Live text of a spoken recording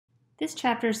This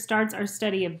chapter starts our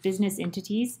study of business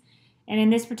entities, and in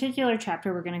this particular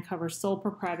chapter, we're going to cover sole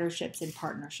proprietorships and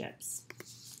partnerships.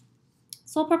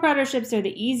 Sole proprietorships are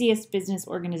the easiest business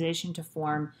organization to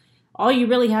form. All you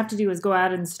really have to do is go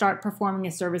out and start performing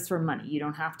a service for money. You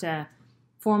don't have to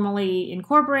formally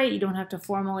incorporate, you don't have to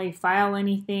formally file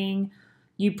anything.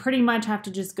 You pretty much have to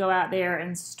just go out there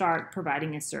and start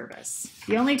providing a service.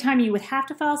 The only time you would have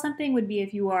to file something would be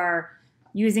if you are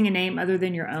using a name other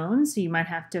than your own. So you might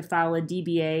have to file a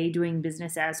DBA, doing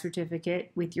business as certificate,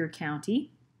 with your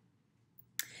county.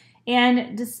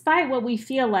 And despite what we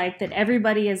feel like that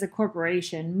everybody is a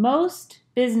corporation, most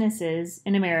businesses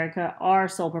in America are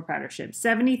sole proprietorships.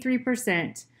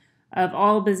 73% of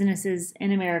all businesses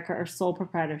in America are sole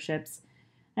proprietorships.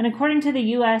 And according to the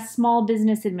U.S. Small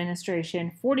Business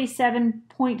Administration,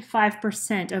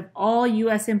 47.5% of all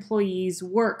U.S. employees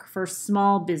work for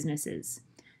small businesses.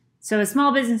 So a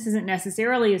small business isn't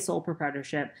necessarily a sole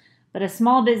proprietorship, but a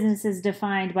small business is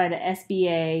defined by the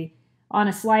SBA on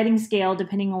a sliding scale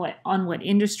depending on what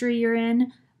industry you're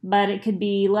in, but it could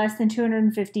be less than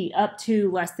 250 up to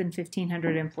less than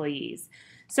 1,500 employees.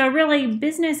 So really,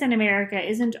 business in America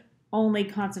isn't only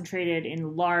concentrated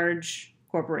in large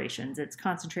corporations. It's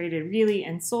concentrated really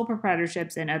in sole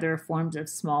proprietorships and other forms of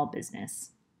small business.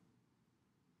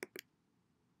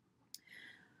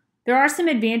 There are some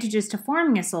advantages to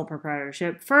forming a sole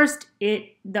proprietorship. First,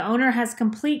 the owner has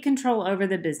complete control over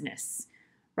the business,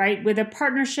 right? With a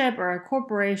partnership or a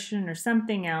corporation or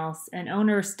something else, an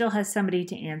owner still has somebody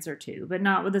to answer to, but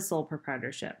not with a sole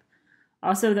proprietorship.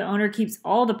 Also, the owner keeps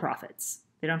all the profits.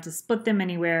 They don't have to split them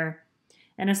anywhere.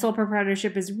 And a sole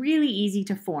proprietorship is really easy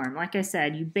to form. Like I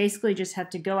said, you basically just have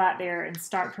to go out there and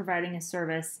start providing a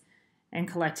service and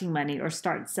collecting money, or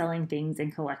start selling things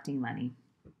and collecting money.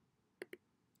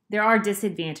 There are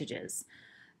disadvantages.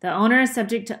 The owner is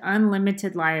subject to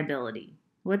unlimited liability.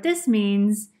 What this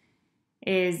means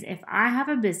is if I have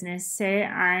a business, say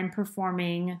I'm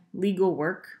performing legal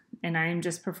work and I'm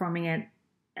just performing it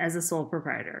as a sole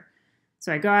proprietor.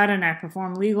 So I go out and I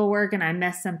perform legal work and I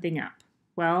mess something up.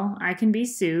 Well, I can be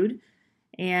sued,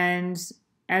 and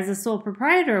as a sole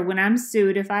proprietor, when I'm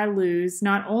sued, if I lose,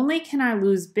 not only can I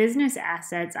lose business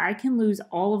assets, I can lose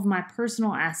all of my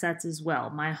personal assets as well.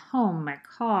 My home, my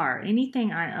car,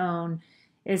 anything I own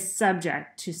is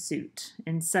subject to suit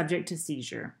and subject to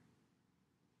seizure.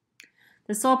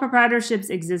 The sole proprietorship's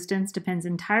existence depends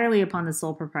entirely upon the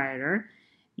sole proprietor.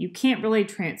 You can't really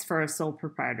transfer a sole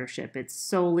proprietorship. It's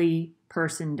solely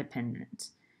person dependent.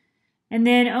 And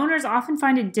then owners often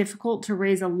find it difficult to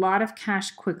raise a lot of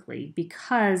cash quickly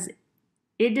because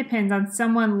it depends on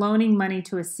someone loaning money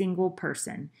to a single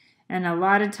person. And a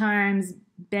lot of times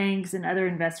banks and other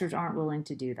investors aren't willing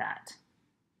to do that.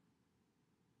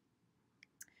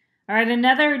 All right,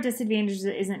 another disadvantage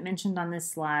that isn't mentioned on this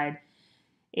slide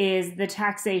is the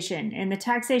taxation. And the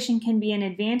taxation can be an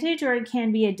advantage or it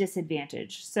can be a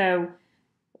disadvantage. So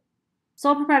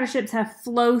sole proprietorships have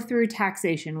flow-through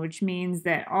taxation, which means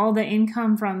that all the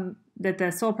income that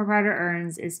the sole proprietor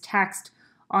earns is taxed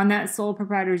on that sole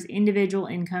proprietor's individual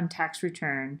income tax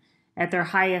return at their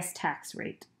highest tax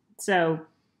rate. So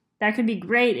that could be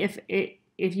great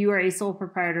if you are a sole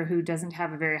proprietor who doesn't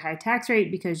have a very high tax rate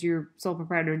because your sole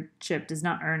proprietorship does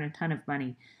not earn a ton of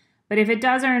money. But if it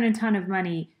does earn a ton of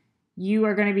money, you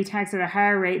are going to be taxed at a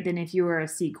higher rate than if you were a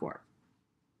C Corp.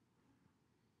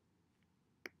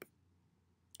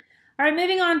 All right,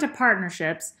 moving on to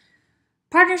partnerships.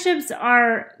 Partnerships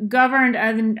are governed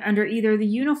under either the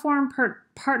Uniform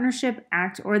Partnership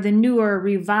Act or the newer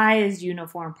revised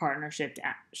Uniform Partnership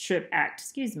Act.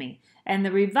 And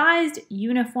the revised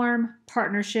Uniform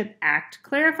Partnership Act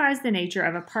clarifies the nature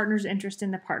of a partner's interest in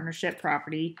the partnership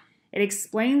property. It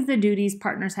explains the duties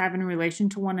partners have in relation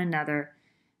to one another,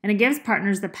 and it gives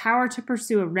partners the power to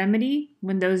pursue a remedy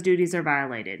when those duties are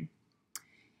violated.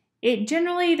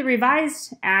 The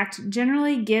revised act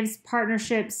generally gives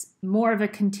partnerships more of a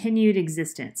continued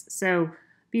existence. So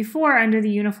before, under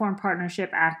the Uniform Partnership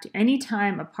Act,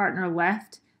 anytime a partner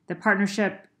left, the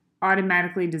partnership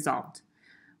automatically dissolved.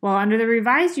 Well, under the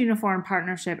revised Uniform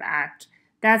Partnership Act,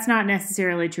 that's not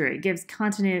necessarily true. It gives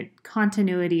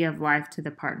continuity of life to the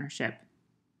partnership.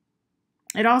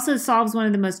 It also solves one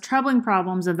of the most troubling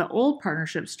problems of the old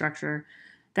partnership structure,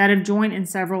 that of joint and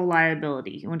several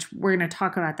liability, which we're going to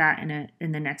talk about that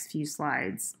in the next few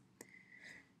slides.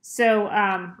 So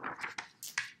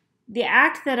the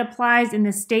act that applies in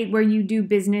the state where you do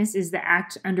business is the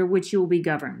act under which you will be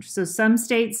governed. So some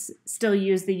states still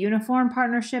use the Uniform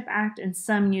Partnership Act and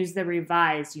some use the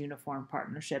revised Uniform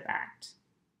Partnership Act.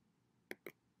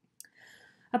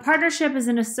 A partnership is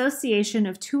an association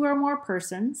of two or more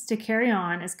persons to carry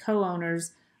on as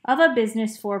co-owners of a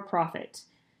business for profit.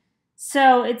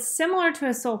 So it's similar to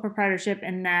a sole proprietorship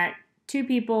in that two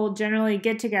people generally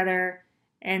get together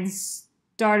and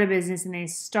start a business and they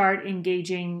start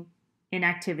engaging in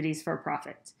activities for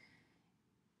profit.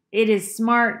 It is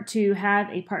smart to have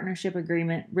a partnership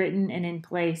agreement written and in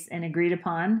place and agreed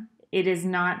upon. It is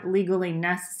not legally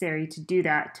necessary to do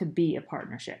that to be a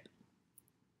partnership.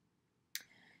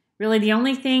 Really, the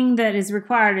only thing that is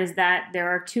required is that there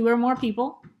are two or more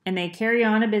people and they carry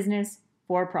on a business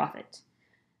for profit.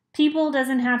 People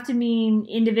doesn't have to mean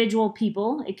individual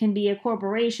people. It can be a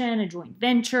corporation, a joint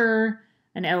venture,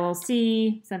 an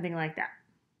LLC, something like that.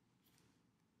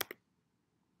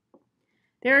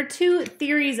 There are two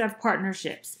theories of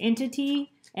partnerships,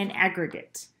 entity and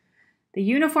aggregate. The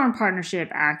Uniform Partnership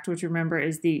Act, which remember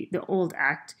is the old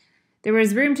act, there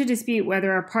was room to dispute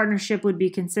whether a partnership would be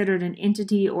considered an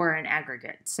entity or an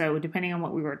aggregate. So depending on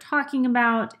what we were talking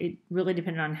about, it really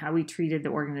depended on how we treated the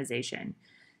organization.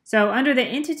 So under the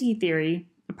entity theory,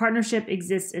 a partnership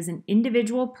exists as an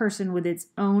individual person with its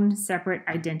own separate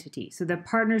identity. So the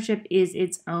partnership is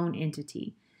its own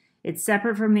entity. It's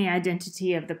separate from the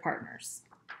identity of the partners.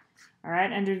 All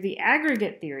right, under the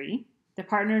aggregate theory, the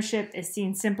partnership is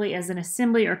seen simply as an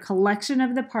assembly or collection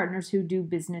of the partners who do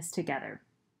business together.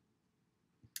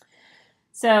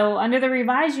 So under the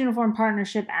revised Uniform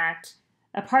Partnership Act,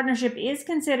 a partnership is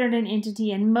considered an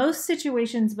entity in most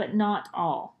situations, but not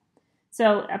all.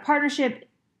 So a partnership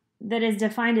that is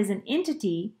defined as an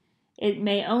entity, it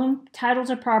may own title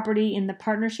to property in the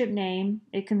partnership name,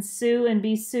 it can sue and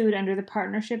be sued under the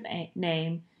partnership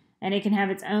name, and it can have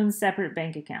its own separate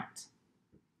bank account.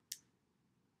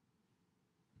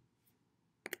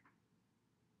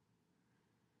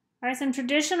 All right, some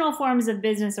traditional forms of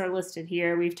business are listed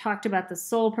here. We've talked about the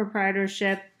sole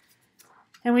proprietorship,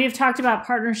 and we have talked about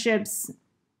partnerships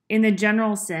in the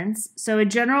general sense. So a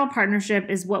general partnership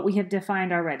is what we have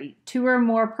defined already. Two or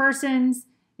more persons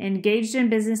engaged in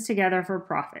business together for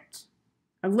profit.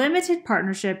 A limited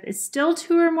partnership is still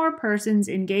two or more persons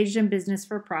engaged in business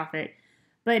for profit,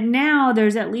 but now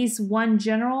there's at least one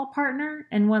general partner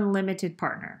and one limited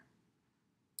partner.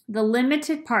 The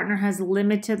limited partner has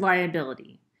limited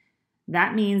liability.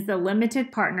 That means the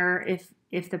limited partner,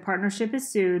 if the partnership is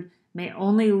sued, may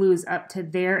only lose up to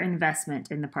their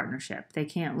investment in the partnership. They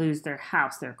can't lose their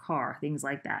house, their car, things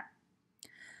like that.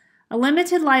 A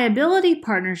limited liability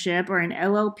partnership, or an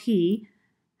LLP,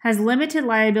 has limited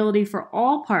liability for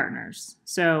all partners.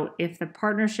 So if the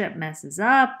partnership messes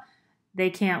up, they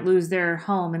can't lose their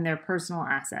home and their personal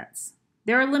assets.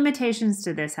 There are limitations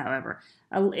to this, however.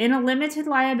 In a limited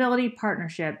liability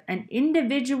partnership, an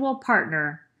individual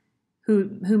partner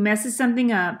who messes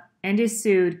something up and is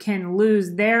sued can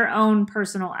lose their own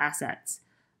personal assets.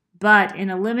 But in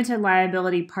a limited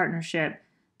liability partnership,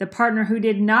 the partner who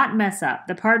did not mess up,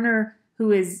 the partner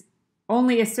who is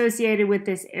only associated with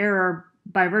this error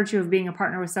by virtue of being a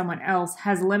partner with someone else,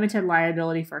 has limited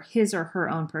liability for his or her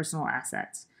own personal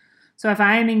assets. So if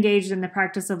I am engaged in the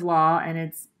practice of law and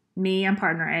it's me, I'm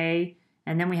partner A,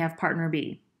 and then we have partner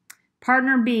B.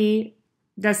 Partner B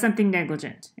does something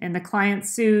negligent, and the client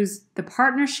sues the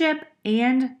partnership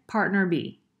and partner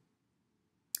B.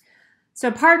 So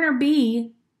partner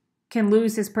B can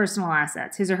lose his personal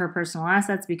assets, his or her personal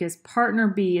assets, because partner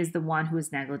B is the one who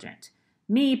is negligent.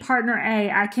 Me, partner A,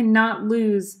 I cannot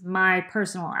lose my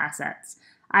personal assets.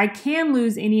 I can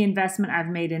lose any investment I've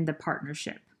made in the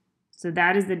partnership. So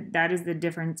that is the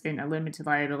difference in a limited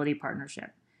liability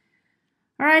partnership.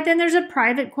 All right, then there's a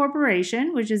private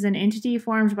corporation, which is an entity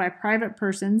formed by private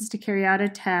persons to carry out a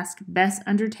task best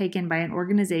undertaken by an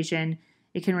organization.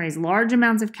 It can raise large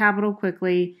amounts of capital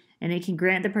quickly, and it can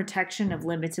grant the protection of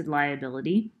limited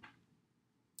liability.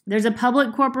 There's a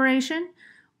public corporation,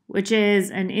 which is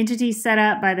an entity set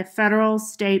up by the federal,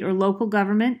 state, or local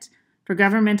government for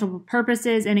governmental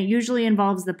purposes, and it usually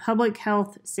involves the public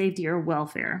health, safety, or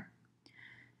welfare.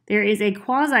 There is a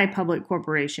quasi-public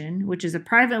corporation, which is a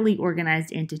privately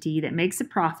organized entity that makes a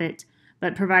profit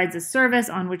but provides a service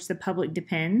on which the public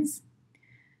depends.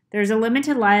 There's a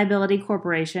limited liability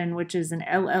corporation, which is an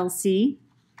LLC.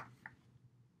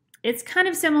 It's kind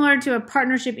of similar to a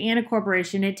partnership and a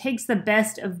corporation. It takes the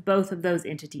best of both of those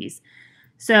entities.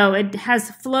 So it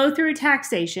has flow-through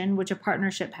taxation, which a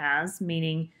partnership has,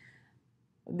 meaning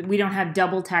we don't have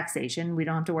double taxation. We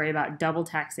don't have to worry about double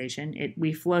taxation.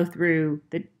 We flow through,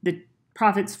 the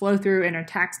profits flow through and are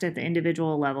taxed at the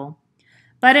individual level.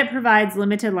 But it provides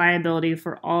limited liability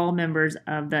for all members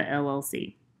of the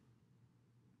LLC.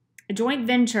 A joint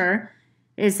venture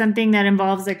is something that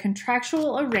involves a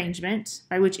contractual arrangement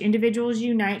by which individuals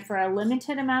unite for a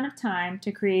limited amount of time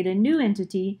to create a new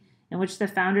entity in which the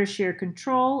founders share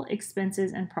control,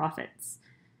 expenses, and profits.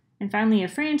 And finally, a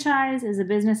franchise is a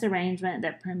business arrangement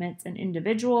that permits an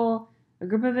individual, a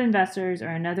group of investors, or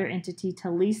another entity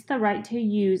to lease the right to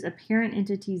use a parent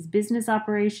entity's business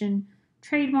operation,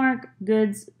 trademark,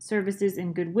 goods, services,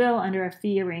 and goodwill under a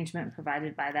fee arrangement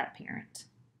provided by that parent.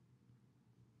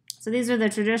 So these are the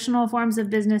traditional forms of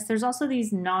business. There's also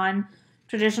these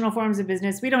non-traditional forms of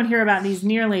business. We don't hear about these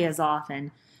nearly as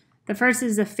often. The first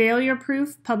is a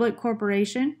failure-proof public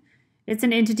corporation. It's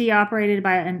an entity operated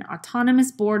by an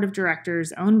autonomous board of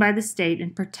directors owned by the state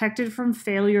and protected from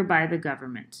failure by the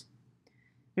government.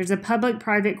 There's a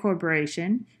public-private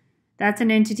corporation. That's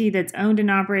an entity that's owned and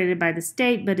operated by the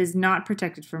state but is not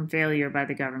protected from failure by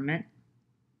the government.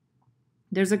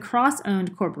 There's a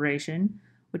cross-owned corporation,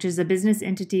 which is a business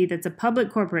entity that's a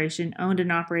public corporation owned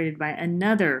and operated by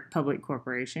another public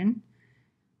corporation.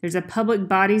 There's a public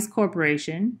bodies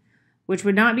corporation, which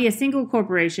would not be a single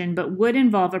corporation but would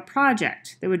involve a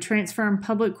project that would transform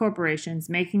public corporations,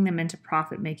 making them into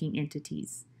profit-making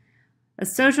entities. A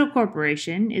social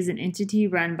corporation is an entity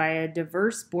run by a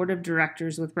diverse board of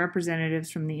directors with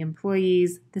representatives from the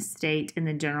employees, the state, and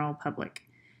the general public.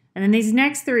 And then these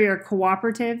next three are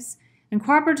cooperatives. And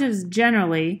cooperatives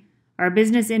generally are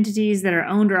business entities that are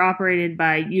owned or operated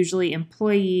by usually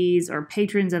employees or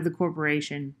patrons of the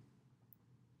corporation.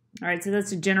 All right, so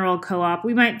that's a general co-op.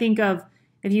 We might think of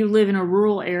if you live in a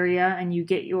rural area and you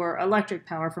get your electric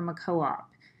power from a co-op.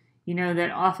 You know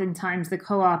that oftentimes the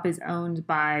co-op is owned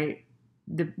by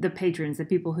the patrons, the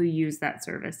people who use that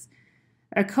service.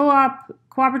 A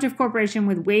cooperative corporation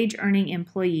with wage-earning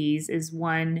employees is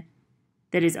one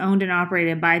that is owned and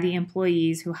operated by the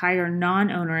employees who hire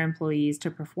non-owner employees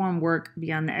to perform work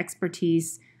beyond the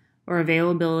expertise or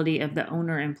availability of the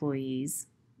owner employees.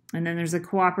 And then there's a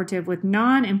cooperative with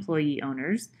non-employee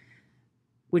owners,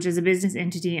 which is a business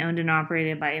entity owned and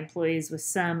operated by employees with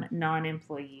some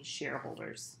non-employee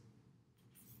shareholders.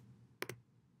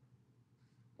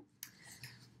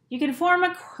 You can form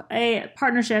a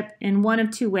partnership in one of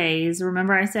two ways.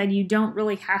 Remember, I said you don't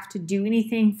really have to do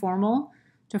anything formal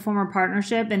to form a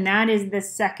partnership, and that is the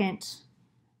second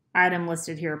item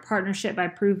listed here, partnership by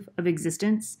proof of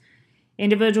existence.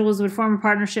 Individuals would form a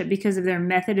partnership because of their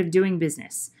method of doing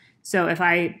business. So if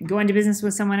I go into business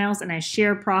with someone else and I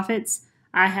share profits,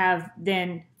 I have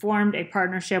then formed a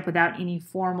partnership without any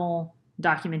formal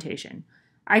documentation.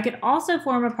 I could also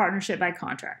form a partnership by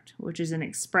contract, which is an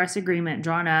express agreement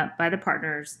drawn up by the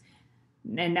partners,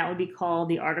 and that would be called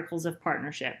the Articles of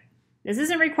Partnership. This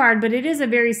isn't required, but it is a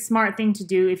very smart thing to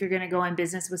do if you're going to go in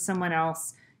business with someone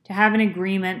else, to have an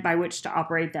agreement by which to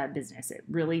operate that business. It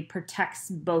really protects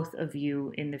both of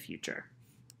you in the future.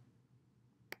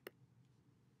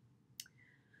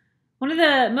 One of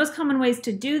the most common ways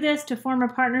to do this, to form a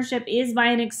partnership, is by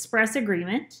an express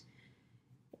agreement.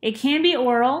 It can be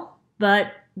oral,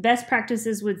 but best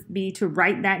practices would be to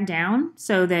write that down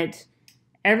so that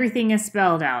everything is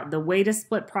spelled out. The way to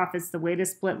split profits, the way to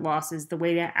split losses, the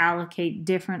way to allocate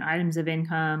different items of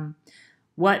income,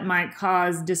 what might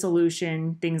cause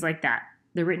dissolution, things like that.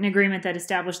 The written agreement that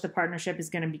established the partnership is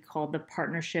going to be called the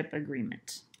partnership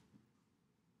agreement.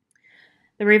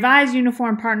 The Revised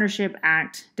Uniform Partnership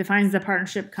Act defines the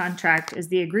partnership contract as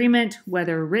the agreement,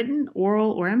 whether written,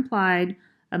 oral, or implied,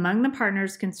 among the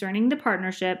partners concerning the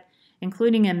partnership,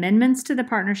 including amendments to the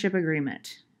partnership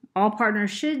agreement. All partners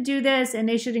should do this, and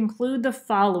they should include the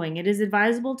following. It is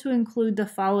advisable to include the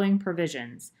following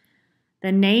provisions: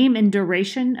 the name and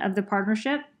duration of the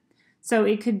partnership. So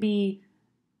it could be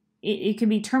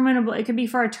terminable. It could be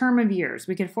for a term of years.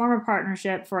 We could form a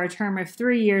partnership for a term of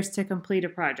 3 years to complete a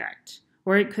project,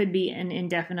 or it could be an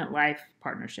indefinite life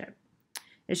partnership.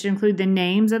 It should include the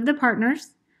names of the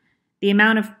partners, the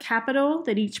amount of capital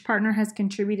that each partner has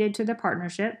contributed to the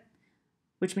partnership,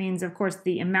 which means, of course,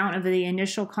 the amount of the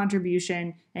initial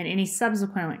contribution and any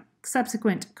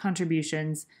subsequent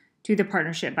contributions to the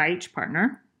partnership by each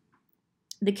partner,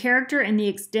 the character and the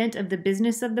extent of the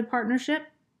business of the partnership,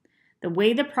 the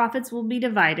way the profits will be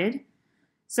divided.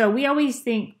 So we always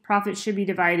think profits should be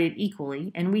divided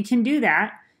equally, and we can do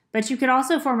that, but you could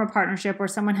also form a partnership where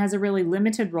someone has a really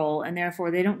limited role and therefore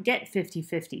they don't get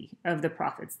 50-50 of the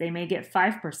profits. They may get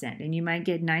 5% and you might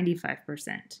get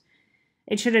 95%.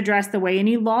 It should address the way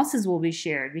any losses will be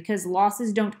shared, because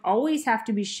losses don't always have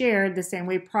to be shared the same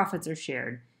way profits are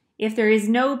shared. If there is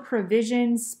no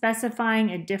provision specifying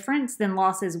a difference, then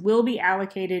losses will be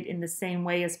allocated in the same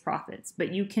way as profits,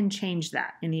 but you can change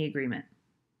that in the agreement.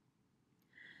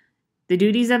 The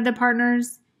duties of the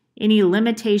partners, any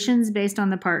limitations based on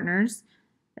the partners,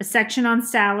 a section on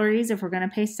salaries if we're going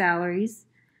to pay salaries,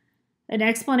 an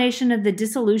explanation of the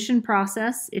dissolution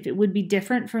process, if it would be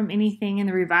different from anything in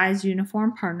the Revised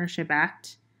Uniform Partnership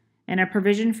Act, and a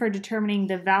provision for determining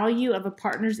the value of a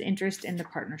partner's interest in the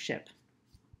partnership.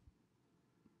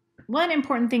 One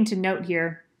important thing to note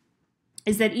here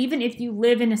is that even if you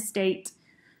live in a state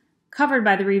covered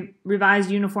by the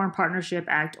Revised Uniform Partnership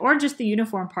Act or just the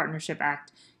Uniform Partnership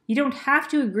Act, you don't have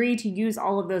to agree to use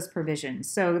all of those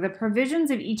provisions. So the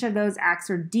provisions of each of those acts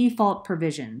are default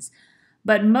provisions.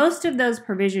 But most of those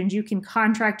provisions you can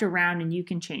contract around and you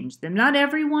can change them. Not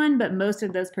every one, but most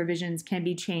of those provisions can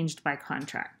be changed by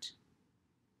contract.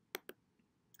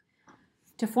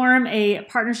 To form a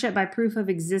partnership by proof of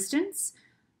existence,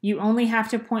 you only have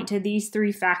to point to these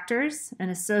three factors: an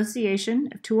association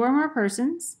of two or more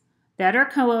persons that are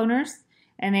co-owners,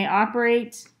 and they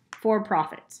operate for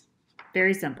profit.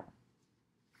 Very simple.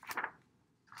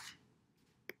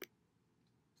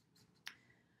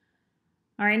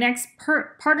 All right, next,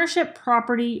 partnership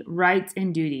property, rights,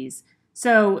 and duties.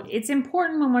 So it's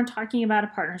important when we're talking about a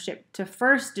partnership to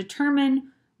first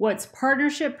determine what's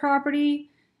partnership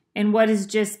property and what is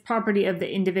just property of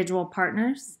the individual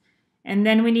partners. And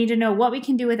then we need to know what we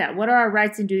can do with that. What are our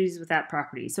rights and duties with that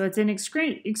property? So it's an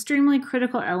extremely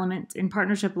critical element in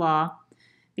partnership law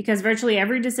because virtually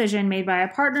every decision made by a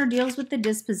partner deals with the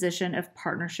disposition of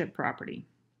partnership property.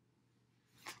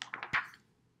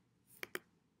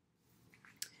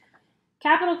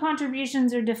 Capital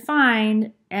contributions are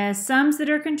defined as sums that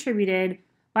are contributed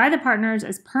by the partners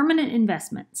as permanent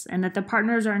investments and that the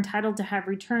partners are entitled to have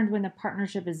returned when the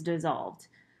partnership is dissolved.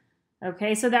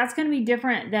 Okay, so that's going to be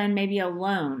different than maybe a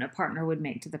loan a partner would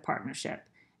make to the partnership.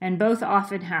 And both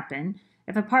often happen.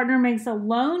 If a partner makes a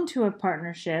loan to a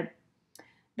partnership,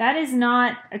 that is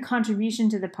not a contribution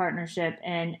to the partnership,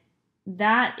 and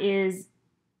that gives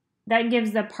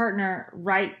the partner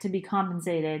right to be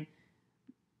compensated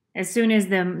as soon as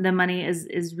the money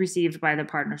is received by the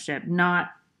partnership, not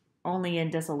only in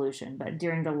dissolution, but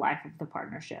during the life of the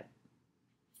partnership.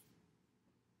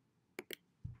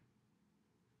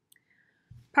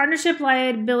 Partnership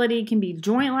liability can be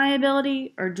joint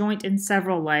liability or joint and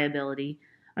several liability.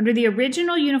 Under the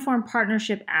original Uniform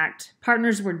Partnership Act,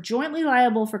 partners were jointly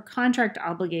liable for contract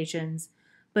obligations,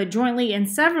 but jointly and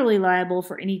severally liable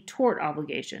for any tort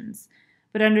obligations.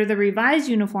 But under the Revised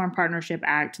Uniform Partnership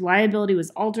Act, liability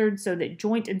was altered so that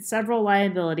joint and several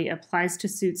liability applies to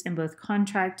suits in both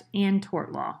contract and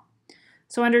tort law.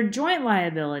 So under joint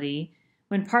liability,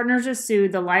 when partners are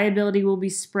sued, the liability will be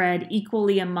spread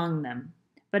equally among them.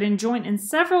 But in joint and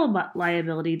several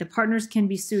liability, the partners can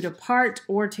be sued apart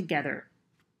or together.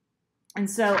 And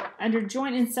so under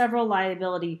joint and several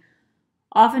liability,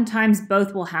 oftentimes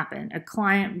both will happen. A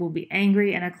client will be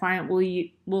angry and a client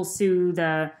will sue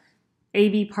the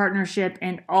AB partnership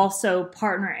and also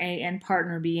partner A and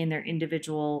partner B in their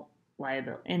individual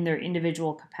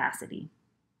capacity.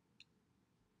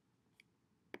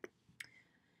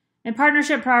 And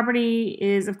partnership property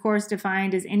is, of course,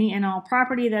 defined as any and all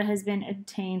property that has been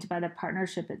obtained by the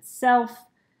partnership itself.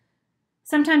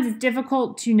 Sometimes it's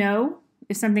difficult to know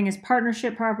if something is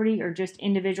partnership property or just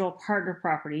individual partner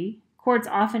property. Courts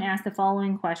often ask the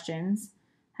following questions.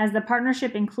 Has the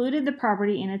partnership included the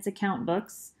property in its account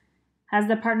books? Has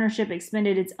the partnership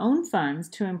expended its own funds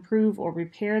to improve or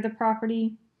repair the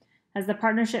property? Has the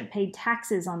partnership paid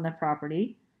taxes on the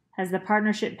property? Has the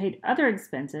partnership paid other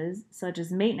expenses, such as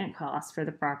maintenance costs for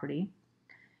the property?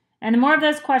 And the more of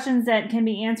those questions that can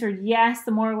be answered yes,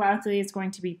 the more likely it's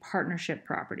going to be partnership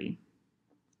property.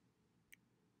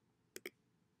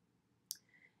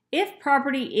 If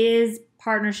property is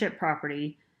partnership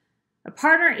property, a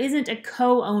partner isn't a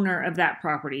co-owner of that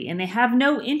property, and they have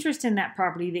no interest in that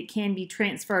property that can be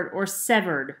transferred or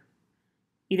severed,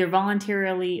 either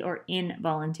voluntarily or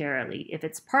involuntarily. If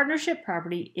it's partnership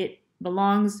property, it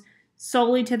belongs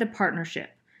solely to the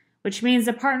partnership, which means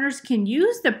the partners can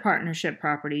use the partnership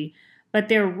property, but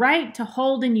their right to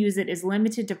hold and use it is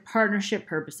limited to partnership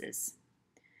purposes.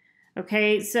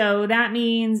 Okay, so that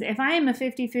means if I am a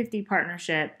 50-50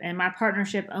 partnership and my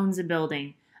partnership owns a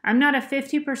building, I'm not a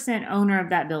 50% owner of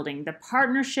that building. The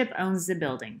partnership owns the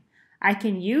building. I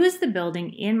can use the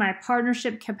building in my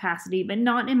partnership capacity, but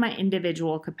not in my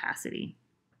individual capacity.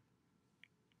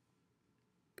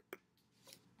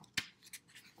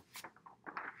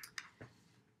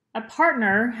 A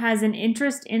partner has an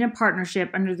interest in a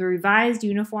partnership under the Revised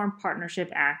Uniform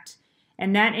Partnership Act,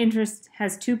 and that interest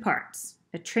has two parts: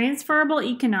 a transferable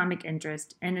economic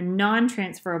interest and a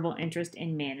non-transferable interest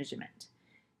in management.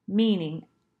 Meaning,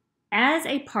 as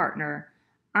a partner,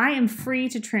 I am free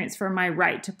to transfer my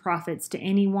right to profits to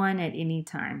anyone at any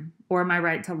time, or my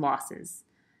right to losses.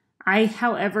 I,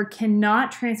 however,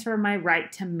 cannot transfer my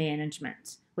right to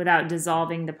management without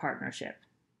dissolving the partnership.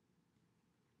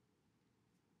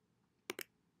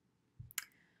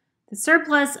 The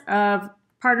surplus of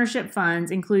partnership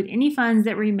funds include any funds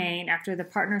that remain after the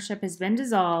partnership has been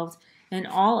dissolved and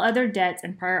all other debts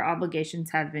and prior obligations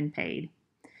have been paid.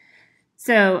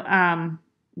 So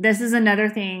this is another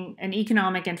thing, an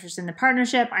economic interest in the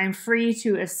partnership. I am free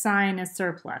to assign a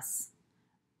surplus.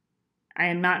 I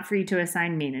am not free to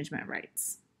assign management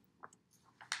rights.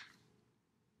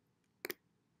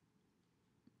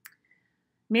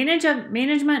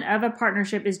 Management of a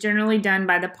partnership is generally done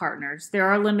by the partners. There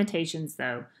are limitations,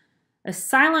 though. A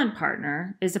silent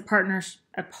partner is a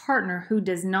partner who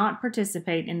does not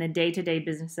participate in the day-to-day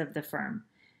business of the firm.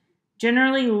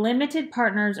 Generally, limited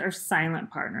partners are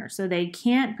silent partners, so they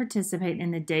can't participate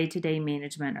in the day-to-day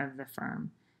management of the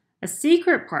firm. A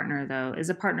secret partner, though, is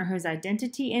a partner whose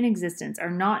identity and existence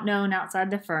are not known outside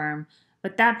the firm,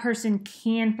 but that person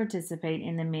can participate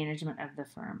in the management of the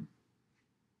firm.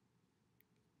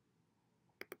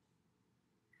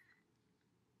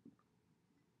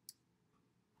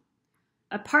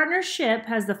 A partnership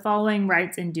has the following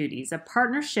rights and duties. A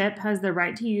partnership has the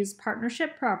right to use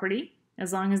partnership property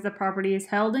as long as the property is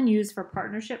held and used for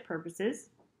partnership purposes.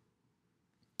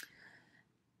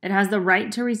 It has the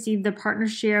right to receive the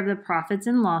partner's share of the profits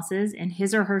and losses and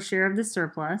his or her share of the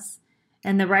surplus,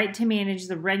 and the right to manage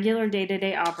the regular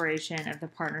day-to-day operation of the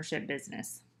partnership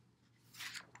business.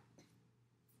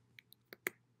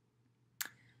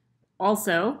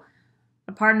 Also,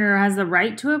 a partner has the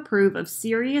right to approve of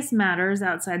serious matters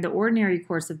outside the ordinary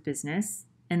course of business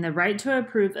and the right to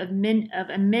approve of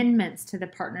amendments to the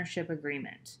partnership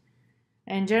agreement.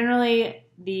 And generally,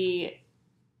 the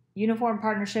Uniform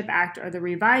Partnership Act or the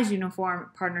Revised Uniform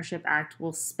Partnership Act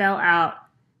will spell out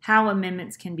how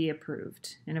amendments can be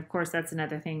approved. And of course, that's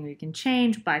another thing we can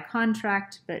change by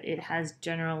contract, but it has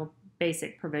general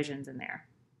basic provisions in there.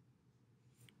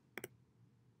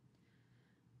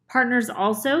 Partners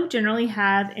also generally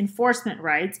have enforcement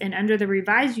rights, and under the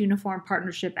Revised Uniform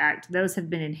Partnership Act, those have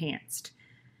been enhanced.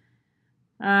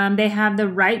 They have the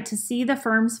right to see the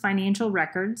firm's financial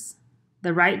records,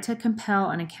 the right to compel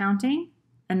an accounting,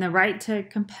 and the right to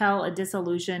compel a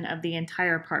dissolution of the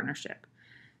entire partnership.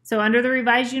 So under the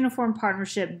Revised Uniform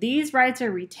Partnership, these rights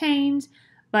are retained,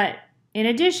 but in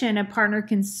addition, a partner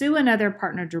can sue another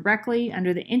partner directly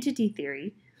under the entity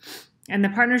theory, and the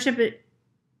partnership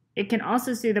it can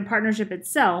also sue the partnership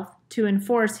itself to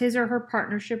enforce his or her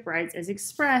partnership rights as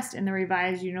expressed in the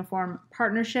Revised Uniform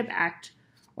Partnership Act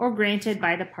or granted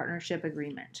by the partnership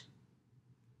agreement.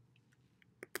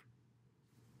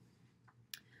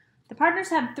 The partners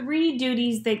have 3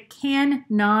 duties that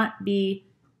cannot be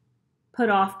put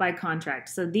off by contract.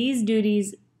 So these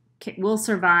duties will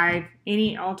survive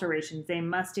any alterations. They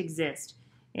must exist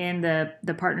in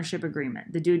the partnership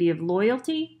agreement. The duty of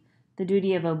loyalty, the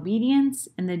duty of obedience,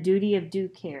 and the duty of due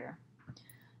care.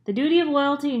 The duty of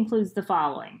loyalty includes the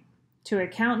following: to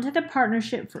account to the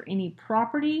partnership for any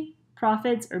property,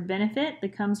 profits, or benefit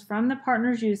that comes from the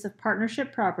partner's use of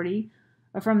partnership property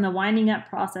or from the winding up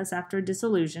process after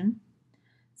dissolution.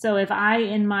 So if I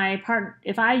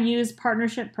use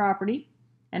partnership property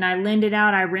and I lend it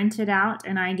out, I rent it out,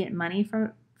 and I get money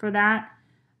for that,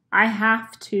 I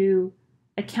have to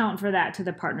account for that to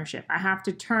the partnership. I have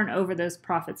to turn over those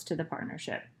profits to the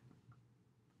partnership.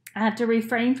 I have to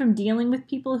refrain from dealing with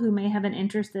people who may have an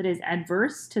interest that is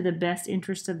adverse to the best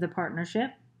interest of the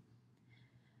partnership.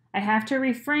 I have to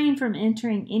refrain from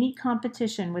entering any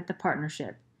competition with the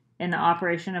partnership in the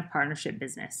operation of partnership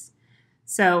business.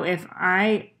 So if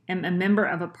I am a member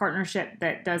of a partnership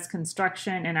that does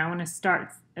construction and I want to start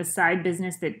a side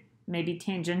business that maybe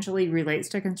tangentially relates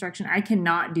to construction, I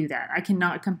cannot do that. I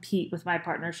cannot compete with my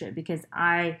partnership because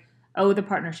I owe the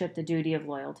partnership the duty of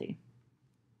loyalty.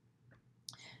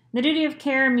 The duty of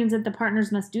care means that the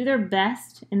partners must do their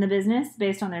best in the business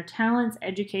based on their talents,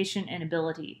 education, and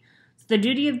ability. So the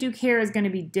duty of due care is going to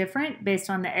be different based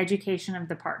on the education of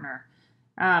the partner.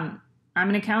 I'm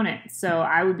an accountant, so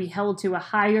I would be held to a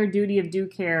higher duty of due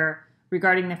care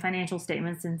regarding the financial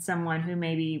statements than someone who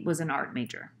maybe was an art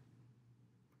major.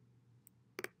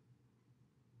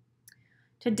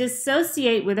 To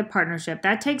dissociate with a partnership,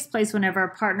 that takes place whenever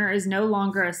a partner is no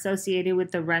longer associated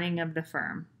with the running of the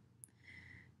firm.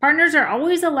 Partners are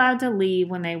always allowed to leave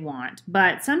when they want,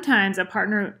 but sometimes a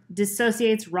partner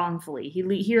dissociates wrongfully.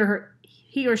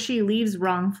 He or she leaves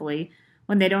wrongfully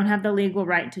when they don't have the legal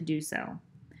right to do so.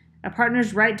 A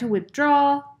partner's right to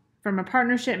withdraw from a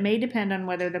partnership may depend on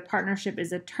whether the partnership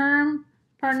is a term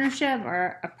partnership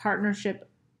or a partnership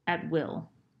at will.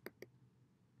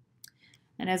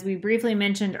 And as we briefly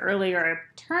mentioned earlier, a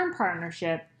term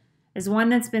partnership is one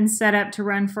that's been set up to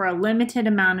run for a limited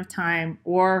amount of time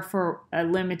or for a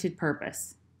limited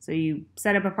purpose. So you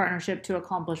set up a partnership to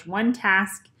accomplish one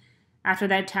task. After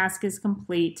that task is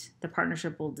complete, the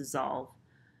partnership will dissolve.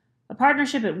 A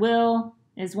partnership at will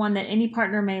is one that any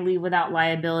partner may leave without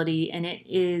liability, and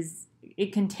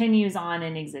it continues on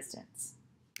in existence.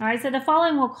 All right, so the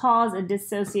following will cause a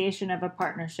dissociation of a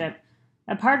partnership.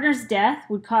 A partner's death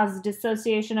would cause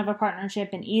dissociation of a partnership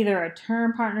in either a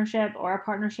term partnership or a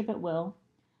partnership at will.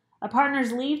 A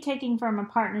partner's leave taking from a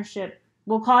partnership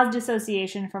will cause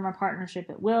dissociation from a partnership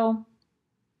at will.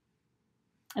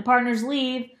 A partner's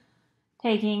leave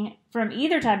taking from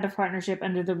either type of partnership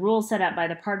under the rules set up by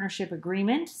the partnership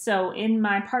agreement. So in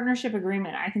my partnership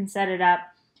agreement, I can set it up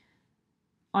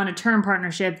on a term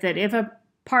partnership that if a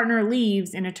partner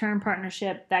leaves in a term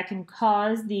partnership, that can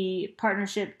cause the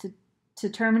partnership to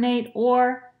terminate,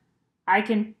 or I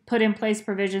can put in place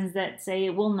provisions that say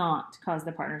it will not cause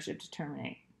the partnership to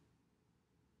terminate.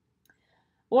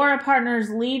 Or a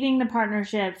partner's leaving the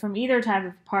partnership from either type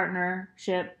of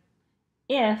partnership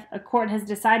if a court has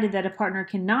decided that a partner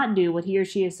cannot do what he or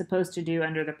she is supposed to do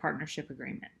under the partnership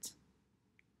agreement.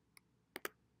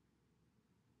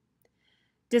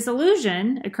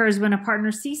 Dissolution occurs when a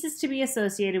partner ceases to be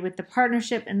associated with the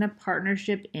partnership and the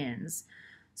partnership ends.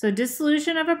 So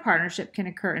dissolution of a partnership can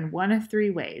occur in one of three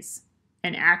ways: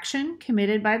 an action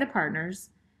committed by the partners,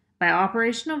 by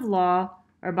operation of law,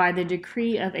 or by the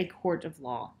decree of a court of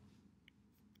law.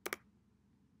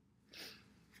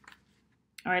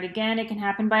 All right, again, it can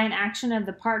happen by an action of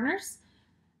the partners.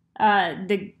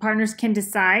 The partners can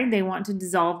decide they want to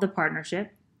dissolve the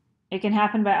partnership. It can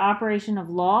happen by operation of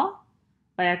law,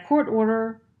 by a court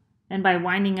order, and by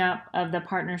winding up of the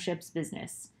partnership's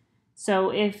business.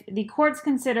 So if the courts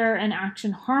consider an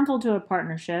action harmful to a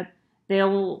partnership, they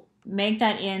will make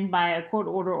that end by a court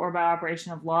order or by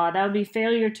operation of law. That would be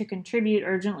failure to contribute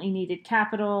urgently needed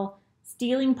capital,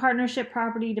 stealing partnership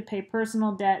property to pay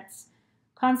personal debts,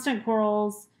 constant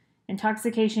quarrels,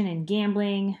 intoxication, and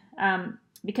gambling.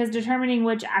 Because determining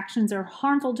which actions are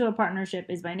harmful to a partnership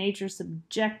is by nature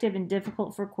subjective and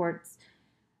difficult for courts,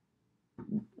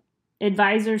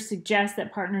 advisors suggest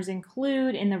that partners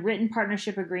include in the written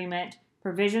partnership agreement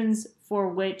provisions for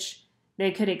which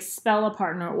they could expel a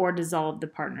partner or dissolve the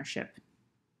partnership.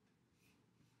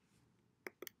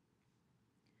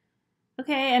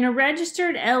 Okay, and a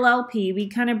registered LLP, we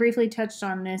kind of briefly touched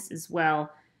on this as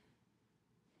well.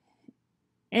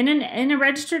 In a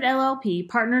registered LLP,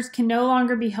 partners can no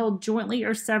longer be held jointly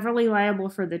or severally liable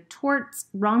for the torts,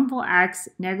 wrongful acts,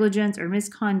 negligence, or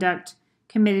misconduct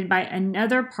committed by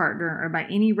another partner or by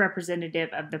any representative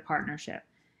of the partnership.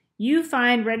 You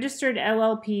find registered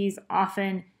LLPs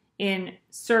often in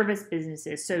service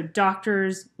businesses. So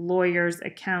doctors, lawyers,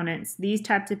 accountants, these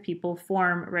types of people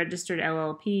form registered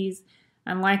LLPs.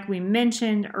 And like we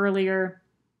mentioned earlier,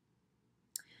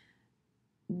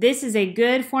 this is a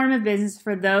good form of business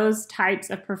for those types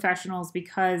of professionals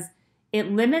because it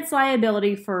limits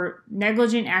liability for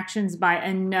negligent actions by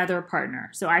another partner.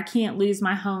 So I can't lose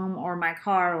my home or my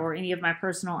car or any of my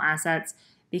personal assets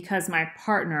because my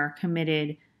partner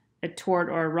committed a tort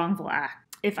or a wrongful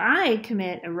act. If I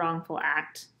commit a wrongful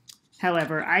act,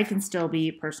 however, I can still be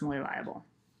personally liable.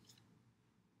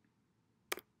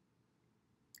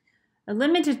 A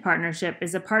limited partnership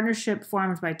is a partnership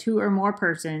formed by two or more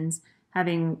persons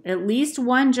having at least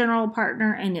one general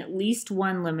partner and at least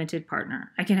one limited partner.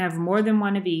 I can have more than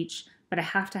one of each, but I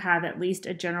have to have at least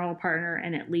a general partner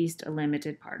and at least a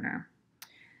limited partner.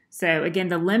 So again,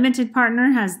 the limited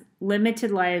partner has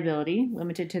limited liability,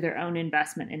 limited to their own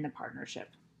investment in the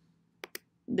partnership.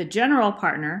 The general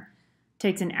partner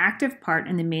takes an active part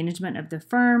in the management of the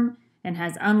firm and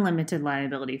has unlimited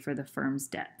liability for the firm's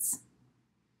debts.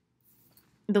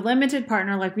 The limited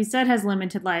partner, like we said, has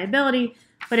limited liability,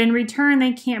 but in return,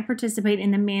 they can't participate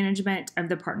in the management of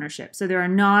the partnership. So they're a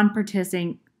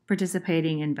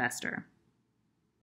non-participating investor.